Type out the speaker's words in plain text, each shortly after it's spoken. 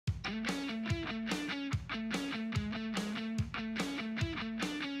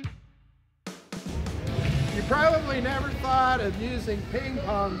You probably never thought of using ping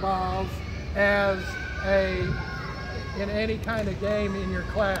pong balls as in any kind of game in your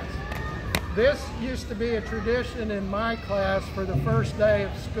class. This used to be a tradition in my class for the first day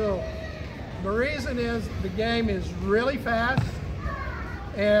of school. The reason is the game is really fast,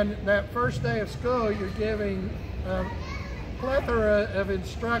 and that first day of school you're giving a plethora of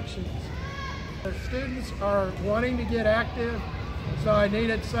instructions. The students are wanting to get active, so I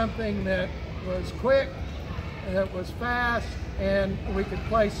needed something that was quick, that was fast, and we could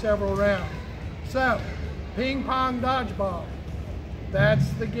play several rounds. So, ping pong dodgeball, that's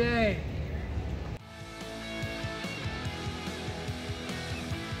the game.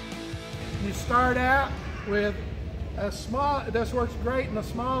 You start out with a small, this works great in a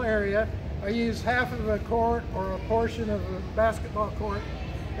small area. I use half of a court or a portion of a basketball court,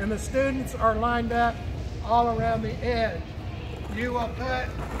 and the students are lined up all around the edge. You will put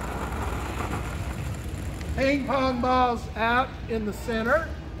ping pong balls out in the center,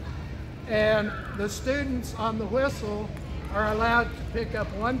 and the students on the whistle are allowed to pick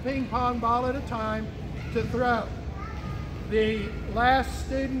up one ping pong ball at a time to throw. The last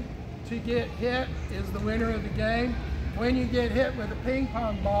student to get hit is the winner of the game. When you get hit with a ping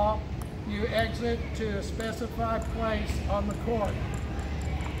pong ball, you exit to a specified place on the court.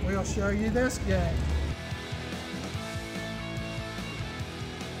 We'll show you this game.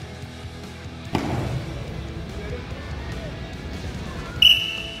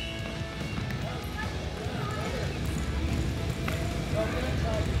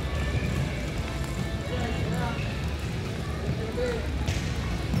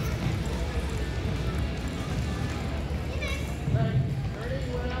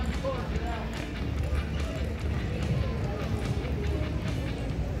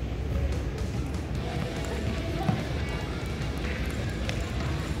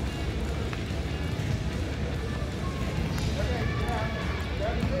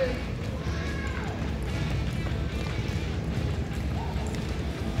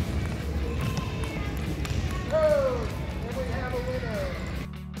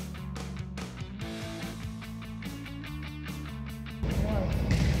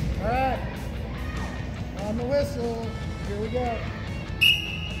 All right, on the whistle, here we go.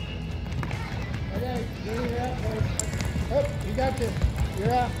 Okay, you're out, please. Oh, you got this.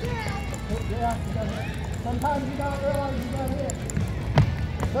 You're out. Oh, you're out. You got hit. Sometimes you don't realize you got hit.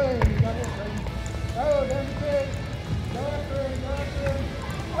 Boom, you got hit, baby. Oh, there's a kid. Go after him, go after him.